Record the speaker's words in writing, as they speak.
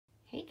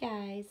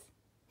guys,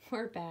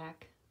 we're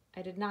back.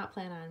 I did not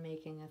plan on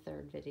making a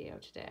third video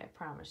today, I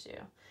promise you.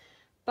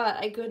 But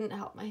I couldn't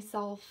help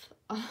myself.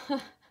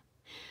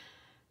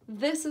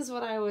 This is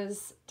what I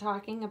was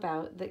talking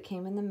about that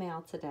came in the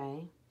mail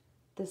today.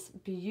 This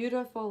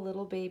beautiful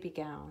little baby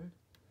gown.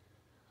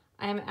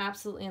 I am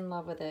absolutely in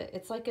love with it.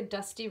 It's like a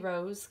dusty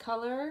rose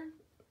color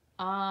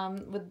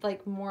with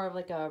like more of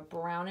like a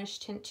brownish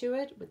tint to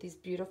it with these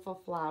beautiful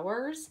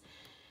flowers.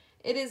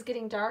 It is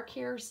getting dark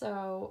here,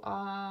 so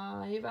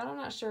I'm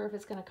not sure if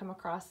it's going to come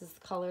across as the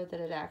color that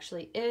it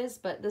actually is,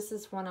 but this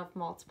is one of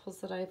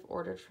multiples that I've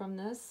ordered from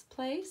this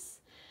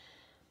place.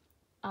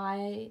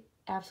 I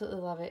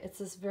absolutely love it. It's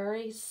this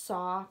very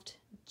soft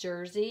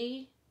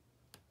jersey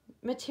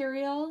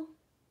material,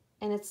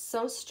 and it's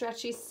so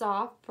stretchy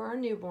soft for a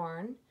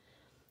newborn.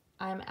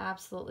 I'm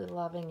absolutely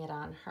loving it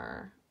on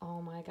her.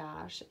 Oh my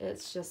gosh,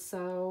 it's just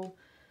so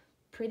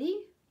pretty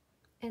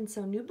and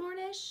so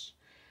newbornish.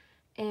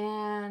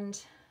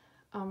 And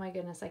oh my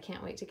goodness, I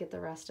can't wait to get the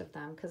rest of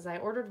them because I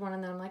ordered one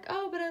and then I'm like,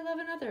 oh, but I love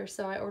another.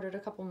 So I ordered a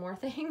couple more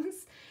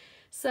things.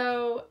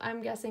 So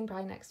I'm guessing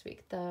probably next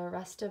week the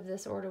rest of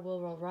this order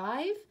will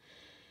arrive,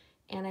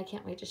 and I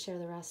can't wait to share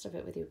the rest of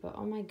it with you. But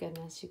oh my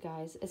goodness, you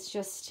guys, it's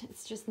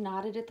just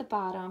knotted at the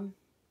bottom.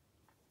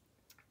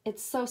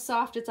 It's so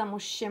soft, it's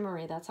almost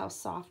shimmery. That's how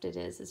soft it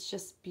is. It's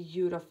just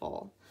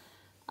beautiful.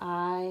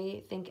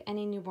 I think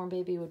any newborn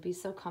baby would be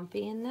so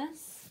comfy in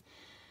this.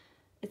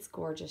 It's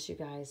gorgeous, you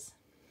guys.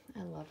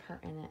 I love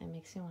her in it. It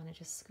makes me want to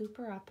just scoop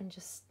her up and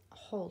just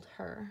hold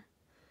her.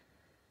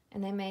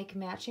 And they make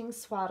matching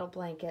swaddle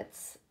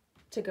blankets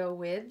to go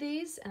with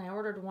these. And I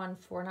ordered one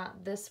for,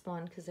 not this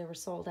one because they were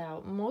sold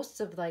out. Most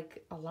of a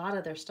lot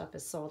of their stuff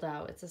is sold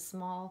out. It's a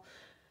small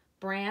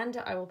brand.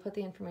 I will put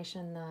the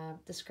information in the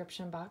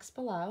description box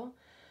below.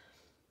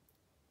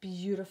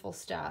 Beautiful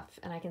stuff.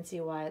 And I can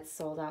see why it's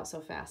sold out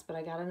so fast. But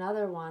I got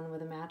another one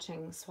with a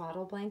matching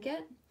swaddle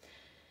blanket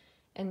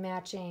and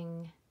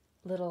matching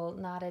little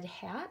knotted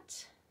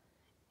hat,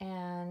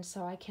 and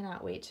so I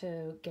cannot wait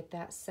to get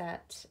that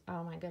set.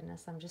 Oh my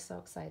goodness, I'm just so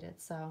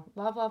excited. So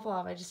love, love,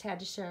 love. I just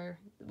had to share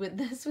with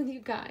you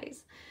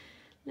guys.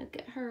 Look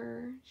at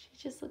her, she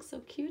just looks so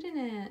cute in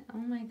it. Oh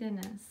my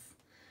goodness,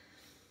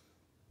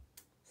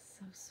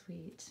 so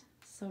sweet,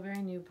 so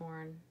very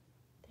newborn.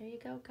 There you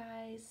go,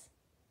 guys.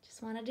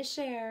 Just wanted to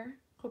share.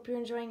 Hope you're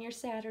enjoying your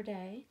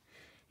Saturday,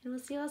 and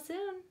we'll see you all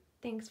soon.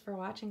 Thanks for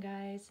watching,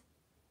 guys.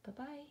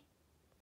 Bye-bye.